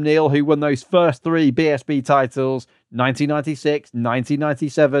again from Neil, who won those first 3 BSB titles, 1996,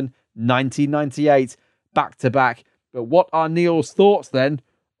 1997, 1998, back to back. But what are Neil's thoughts then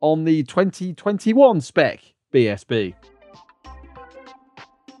on the 2021 spec BSB?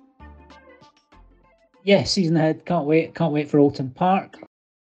 Yeah, season ahead. Can't wait for Alton Park.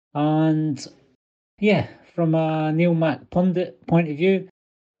 And yeah, from a Neil Mac pundit point of view,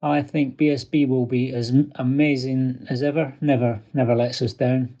 I think BSB will be as amazing as ever. Never lets us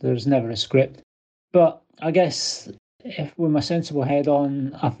down. There's never a script. But I guess if with my sensible head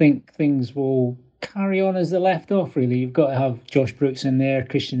on, I think things will carry on as they left off, really. You've got to have Josh Brooks in there,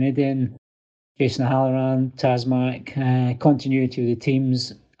 Christian Idin, Jason Halloran, Tazmac, continuity of the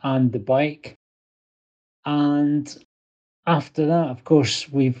teams and the bike. And after that, of course,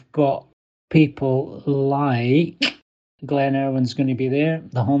 we've got people like Glenn Irwin's going to be there.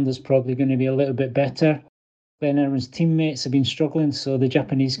 The Honda's probably going to be a little bit better. Glenn Irwin's teammates have been struggling, so the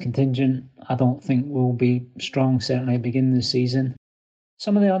Japanese contingent, I don't think, will be strong, certainly at the beginning of the season.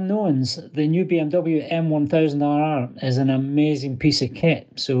 Some of the unknowns, the new BMW M1000RR is an amazing piece of kit.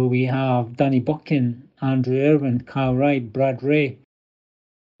 So we have Danny Buchan, Andrew Irwin, Kyle Wright, Brad Ray.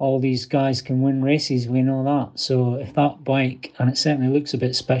 All these guys can win races, we know that. So if that bike, and it certainly looks a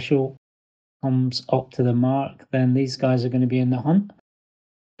bit special, comes up to the mark, then these guys are going to be in the hunt.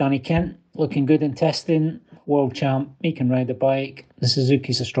 Danny Kent, looking good in testing, world champ, he can ride the bike. The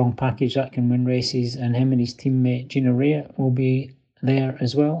Suzuki's a strong package that can win races, and him and his teammate Gino Rea will be there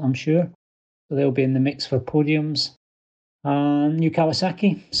as well, I'm sure. So they'll be in the mix for podiums. New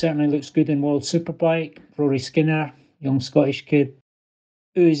Kawasaki certainly looks good in World Superbike. Rory Skinner, young Scottish kid,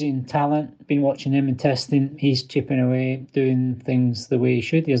 oozing talent. Been watching him and testing. He's chipping away, doing things the way he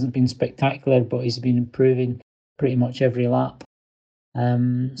should. He hasn't been spectacular, but he's been improving pretty much every lap.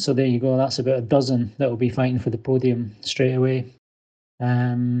 So there you go. That's about a dozen that will be fighting for the podium straight away.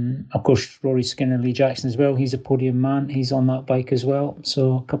 Of course, Rory Skinner, Lee Jackson as well. He's a podium man. He's on that bike as well.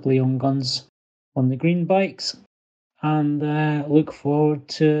 So a couple of young guns on the green bikes. And look forward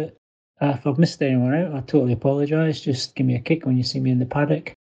to, if I've missed anyone out, I totally apologise. Just give me a kick when you see me in the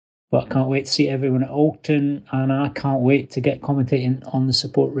paddock. But I can't wait to see everyone at Oulton, and I can't wait to get commentating on the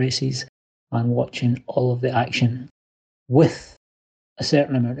support races and watching all of the action with a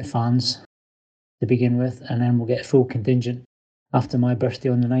certain amount of fans to begin with, and then we'll get a full contingent after my birthday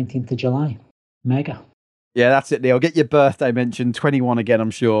on the 19th of July. Mega. Yeah, that's it, Neil. Get your birthday mentioned. 21 again,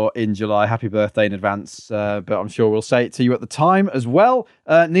 I'm sure, in July. Happy birthday in advance. But I'm sure we'll say it to you at the time as well.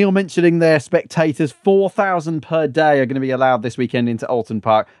 Neil mentioning their spectators, 4,000 per day are going to be allowed this weekend into Oulton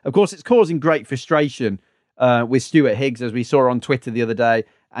Park. Of course, it's causing great frustration with Stuart Higgs, as we saw on Twitter the other day,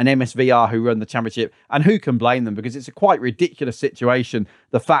 and MSVR, who run the championship. And who can blame them? Because it's a quite ridiculous situation.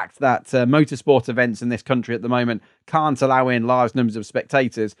 The fact that motorsport events in this country at the moment can't allow in large numbers of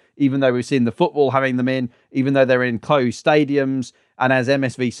spectators, even though we've seen the football having them in, even though they're in closed stadiums. And as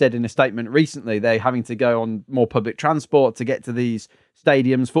MSV said in a statement recently, they're having to go on more public transport to get to these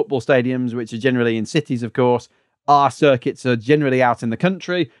stadiums, football stadiums, which are generally in cities, of course. Our circuits are generally out in the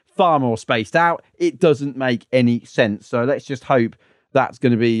country, far more spaced out. It doesn't make any sense. So let's just hope that's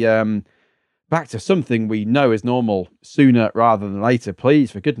going to be back to something we know is normal sooner rather than later.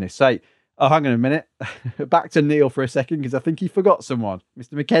 Please, for goodness sake. Oh, hang on a minute. Back to Neil for a second, because I think he forgot someone.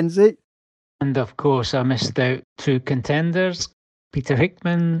 Mr. Mackenzie? And of course, I missed out two contenders, Peter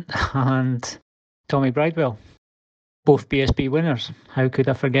Hickman and Tommy Bridewell. Both BSB winners. How could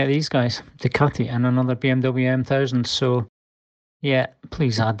I forget these guys? Ducati and another BMW M1000. So, yeah,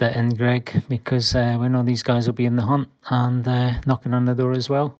 please add that in, Greg, because we know these guys will be in the hunt and knocking on the door as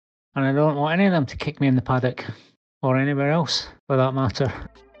well. And I don't want any of them to kick me in the paddock or anywhere else, for that matter.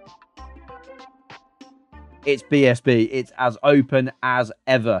 It's BSB. It's as open as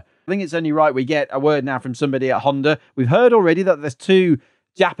ever. I think it's only right we get a word now from somebody at Honda. We've heard already that there's two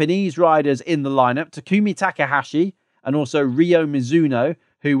Japanese riders in the lineup, Takumi Takahashi and also Ryo Mizuno,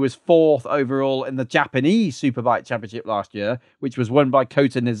 who was fourth overall in the Japanese Superbike Championship last year, which was won by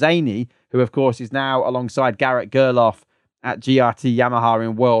Kota Nizani, who, of course, is now alongside Garrett Gerloff at GRT Yamaha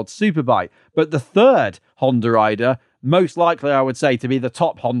in World Superbike. But the third Honda rider, most likely, I would say, to be the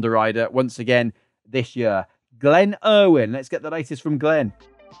top Honda rider once again this year, Glenn Irwin. Let's get the latest from Glenn.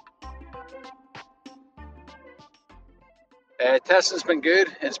 Testing's been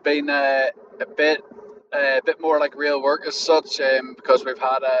good. It's been a bit more like real work as such, because we've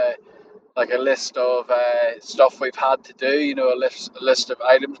had a list of stuff we've had to do. A list of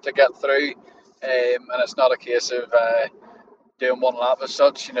items to get through, and it's not a case of doing one lap as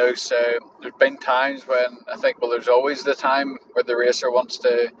such. So there's been times when I think, there's always the time where the racer wants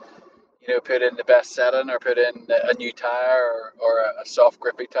to put in the best setting or put in a new tyre or a soft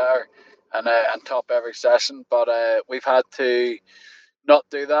grippy tyre and top every session. But we've had to not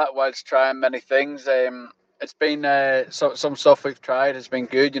do that whilst trying many things. It's been some stuff we've tried has been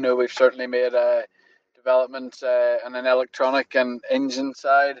good. We've certainly made development on an electronic and engine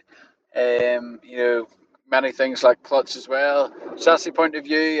side. Many things like clutch as well. Chassis point of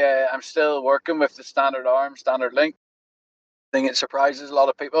view, I'm still working with the standard arm, standard link. I think it surprises a lot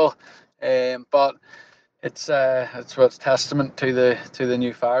of people, but it's what's testament to the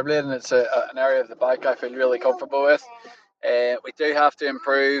new Fireblade, and it's an area of the bike I feel really comfortable with. We do have to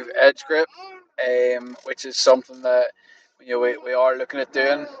improve edge grip, which is something that we are looking at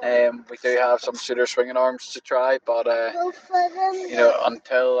doing. We do have some shooter swinging arms to try, but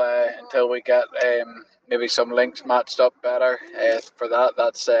until we get maybe some links matched up better for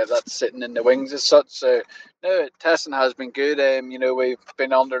that's sitting in the wings as such. So no, testing has been good. We've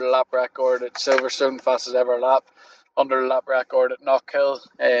been under the lap record at Silverstone, fastest ever lap, under the lap record at Knockhill.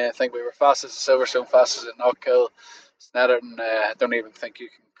 I think we were fastest at Silverstone, fastest at Knockhill. Snetterton, I don't even think you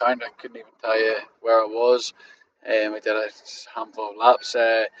can count. I couldn't even tell you where it was. We did a handful of laps.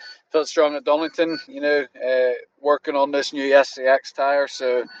 Felt strong at Donington, working on this new SCX tyre.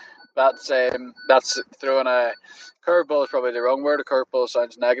 So that's throwing a curveball is probably the wrong word. A curveball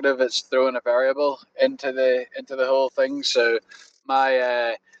sounds negative. It's throwing a variable into the whole thing. So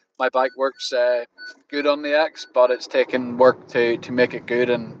my bike works good on the X, but it's taken work to make it good.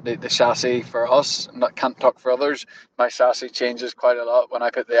 And the chassis for us, and I can't talk for others, my chassis changes quite a lot when I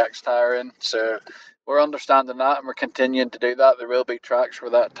put the X tyre in. So we're understanding that, and we're continuing to do that. There will be tracks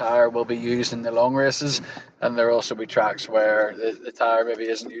where that tyre will be used in the long races, and there will also be tracks where the tyre maybe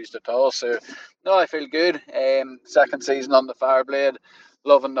isn't used at all. So, no, I feel good. Second season on the Fireblade,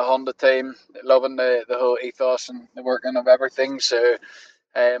 loving the Honda team, loving the whole ethos and the working of everything. So,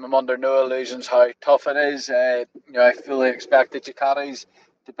 I'm under no illusions how tough it is. I fully expect the Ducatis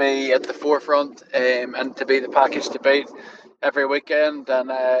to be at the forefront and to be the package to beat every weekend.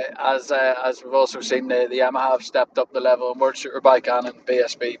 And as we've also seen, the Yamaha have stepped up the level in World Superbike and in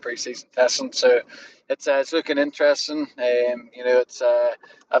BSB pre-season testing. So it's looking interesting. I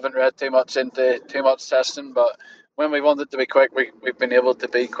haven't read too much into too much testing, but when we wanted to be quick, we've been able to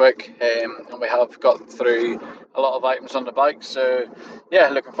be quick, and we have got through a lot of items on the bike. So, yeah,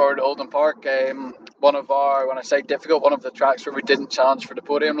 looking forward to Oldham Park. One of the tracks where we didn't challenge for the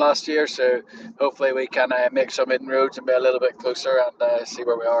podium last year. So, hopefully we can make some inroads and be a little bit closer and see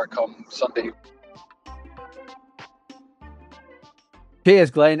where we are come Sunday.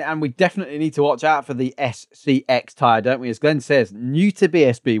 Cheers, Glenn, and we definitely need to watch out for the SCX tyre, don't we? As Glenn says, new to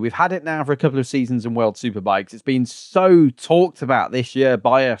BSB. We've had it now for a couple of seasons in World Superbikes. It's been so talked about this year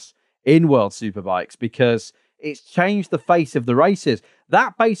by us in World Superbikes because it's changed the face of the races.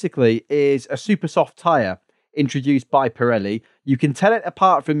 That basically is a super soft tyre introduced by Pirelli. You can tell it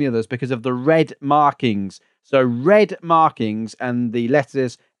apart from the others because of the red markings. So red markings and the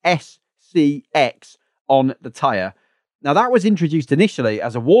letters SCX on the tyre. Now, that was introduced initially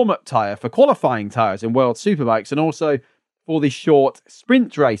as a warm-up tyre for qualifying tyres in World Superbikes and also for the short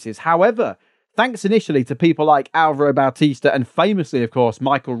sprint races. However, thanks initially to people like Alvaro Bautista and famously, of course,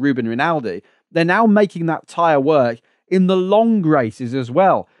 Michael Ruben Rinaldi, they're now making that tyre work in the long races as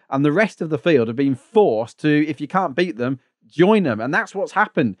well. And the rest of the field have been forced to, if you can't beat them, join them. And that's what's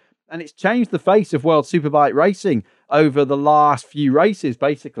happened. And it's changed the face of World Superbike racing over the last few races,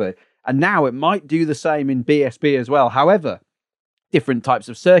 basically. And now it might do the same in BSB as well. However, different types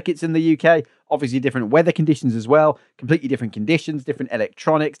of circuits in the UK, obviously different weather conditions as well, completely different conditions, different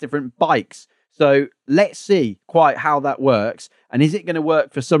electronics, different bikes. So let's see quite how that works. And is it going to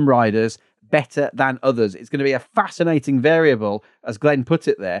work for some riders better than others? It's going to be a fascinating variable, as Glenn put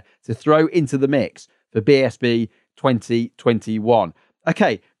it there, to throw into the mix for BSB 2021.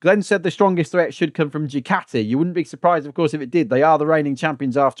 Okay, Glenn said the strongest threat should come from Ducati. You wouldn't be surprised, of course, if it did. They are the reigning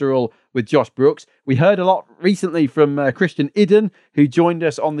champions, after all, with Josh Brooks. We heard a lot recently from Christian Idden, who joined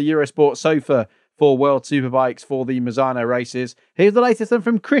us on the Eurosport sofa for World Superbikes for the Misano races. Here's the latest then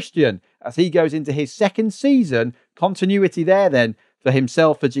from Christian, as he goes into his second season. Continuity there then for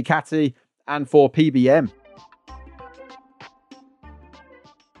himself, for Ducati, and for PBM.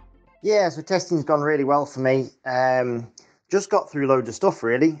 Yeah, so testing's gone really well for me. Just got through loads of stuff,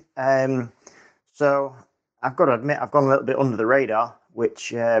 really. So I've got to admit, I've gone a little bit under the radar,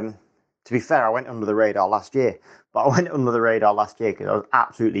 which, to be fair, I went under the radar last year. But I went under the radar last year because I was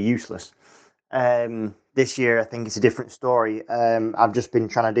absolutely useless. This year, I think it's a different story. I've just been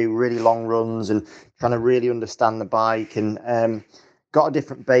trying to do really long runs and trying to really understand the bike and got a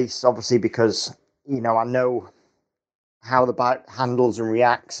different base, obviously, because, I know how the bike handles and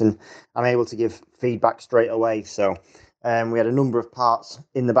reacts and I'm able to give feedback straight away. So we had a number of parts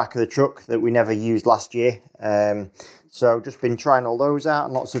in the back of the truck that we never used last year. So just been trying all those out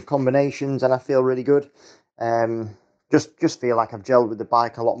and lots of combinations, and I feel really good. Just feel like I've gelled with the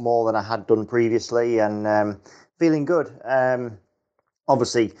bike a lot more than I had done previously, and feeling good.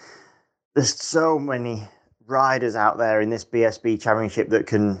 Obviously, there's so many riders out there in this BSB Championship that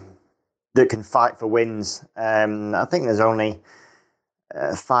can fight for wins. I think there's only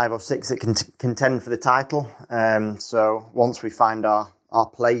 5 or 6 that can contend for the title. So once we find our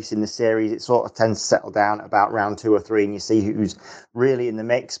place in the series, it sort of tends to settle down at about round 2 or 3, and you see who's really in the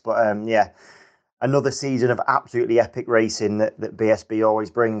mix. But another season of absolutely epic racing that BSB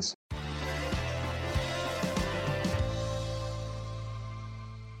always brings.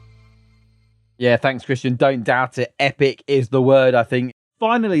 Yeah, thanks, Christian. Don't doubt it. Epic is the word, I think.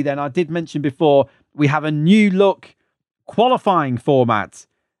 Finally, then, I did mention before, we have a new look qualifying format.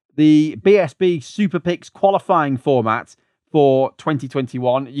 The BSB Super Picks qualifying format for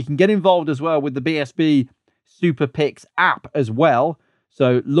 2021. You can get involved as well with the BSB Super Picks app as well.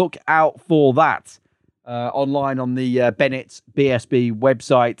 So look out for that online on the Bennett's BSB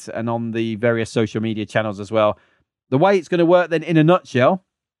website and on the various social media channels as well. The way it's going to work then, in a nutshell,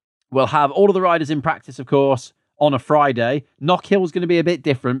 we'll have all of the riders in practice, of course, on a Friday. Knockhill's going to be a bit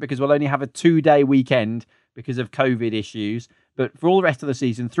different because we'll only have a 2-day weekend because of COVID issues. But for all the rest of the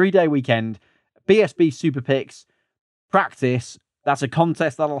season, 3-day weekend, BSB Super Picks practice. That's a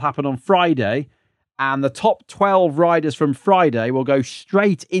contest that'll happen on Friday. And the top 12 riders from Friday will go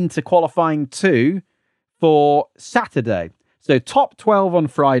straight into qualifying 2 for Saturday. So top 12 on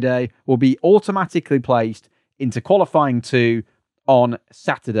Friday will be automatically placed into qualifying 2 on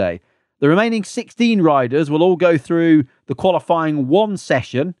Saturday. The remaining 16 riders will all go through the qualifying 1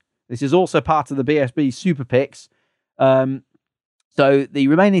 session. This is also part of the BSB Super Picks. So the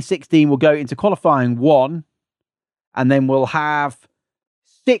remaining 16 will go into qualifying 1, and then we'll have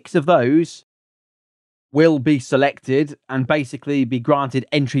 6 of those will be selected and basically be granted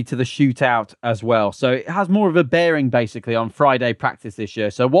entry to the shootout as well. So it has more of a bearing basically on Friday practice this year.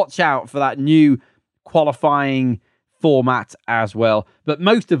 So watch out for that new qualifying format as well. But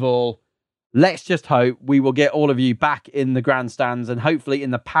most of all, let's just hope we will get all of you back in the grandstands and hopefully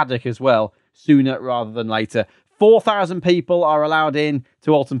in the paddock as well sooner rather than later. 4,000 people are allowed in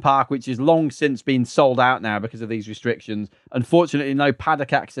to Alton Park, which is long since been sold out now because of these restrictions. Unfortunately, no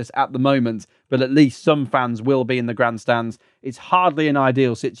paddock access at the moment, but at least some fans will be in the grandstands. It's hardly an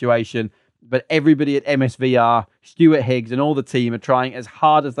ideal situation, but everybody at MSVR, Stuart Higgs and all the team are trying as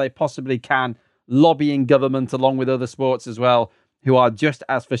hard as they possibly can, lobbying government along with other sports as well, who are just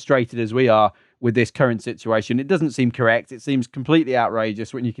as frustrated as we are with this current situation. It doesn't seem correct. It seems completely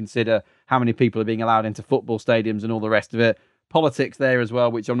outrageous when you consider how many people are being allowed into football stadiums and all the rest of it. Politics there as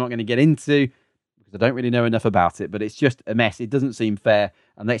well, which I'm not going to get into because I don't really know enough about it, but it's just a mess. It doesn't seem fair,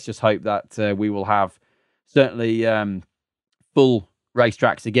 and let's just hope that we will have certainly full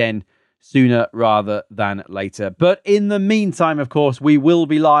racetracks again sooner rather than later. But in the meantime, of course, we will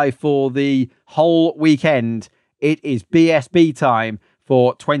be live for the whole weekend. It is BSB time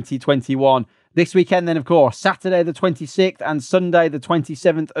for 2021. This weekend, then, of course, Saturday the 26th and Sunday the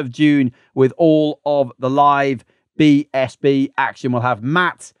 27th of June with all of the live BSB action. We'll have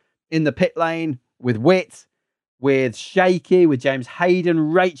Matt in the pit lane with Whit, with Shaky, with James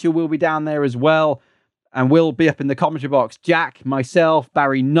Hayden. Rachel will be down there as well. And we'll be up in the commentary box. Jack, myself,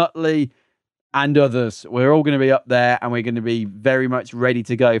 Barry Nutley, and others. We're all going to be up there and we're going to be very much ready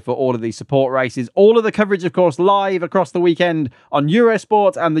to go for all of these support races. All of the coverage, of course, live across the weekend on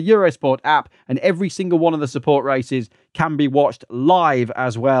Eurosport and the Eurosport app. And every single one of the support races can be watched live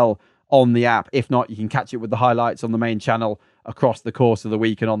as well on the app. If not, you can catch it with the highlights on the main channel across the course of the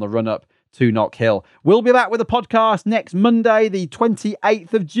week and on the run-up to Knock Hill. We'll be back with a podcast next Monday, the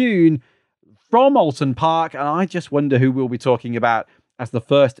 28th of June from Alton Park. And I just wonder who we'll be talking about as the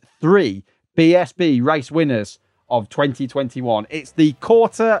first 3 BSB race winners of 2021. It's the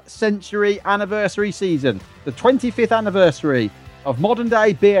quarter-century anniversary season, the 25th anniversary of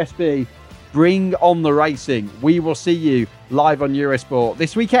modern-day BSB. Bring on the racing. We will see you live on Eurosport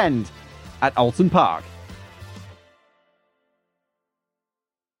this weekend at Alton Park.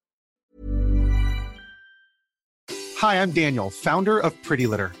 Hi, I'm Daniel, founder of Pretty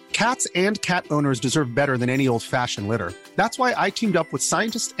Litter. Cats and cat owners deserve better than any old-fashioned litter. That's why I teamed up with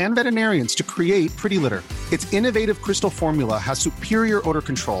scientists and veterinarians to create Pretty Litter. Its innovative crystal formula has superior odor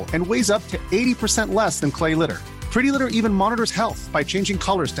control and weighs up to 80% less than clay litter. Pretty Litter even monitors health by changing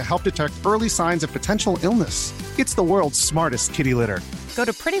colors to help detect early signs of potential illness. It's the world's smartest kitty litter. Go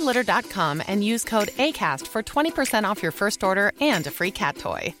to prettylitter.com and use code ACAST for 20% off your first order and a free cat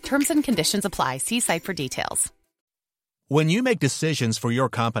toy. Terms and conditions apply. See site for details. When you make decisions for your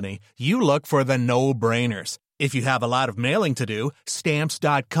company, you look for the no-brainers. If you have a lot of mailing to do,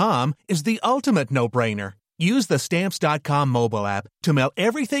 Stamps.com is the ultimate no-brainer. Use the Stamps.com mobile app to mail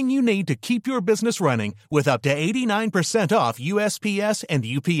everything you need to keep your business running with up to 89% off USPS and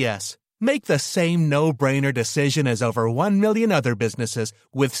UPS. Make the same no-brainer decision as over 1 million other businesses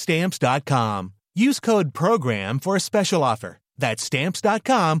with Stamps.com. Use code PROGRAM for a special offer. That's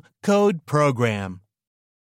Stamps.com, code PROGRAM.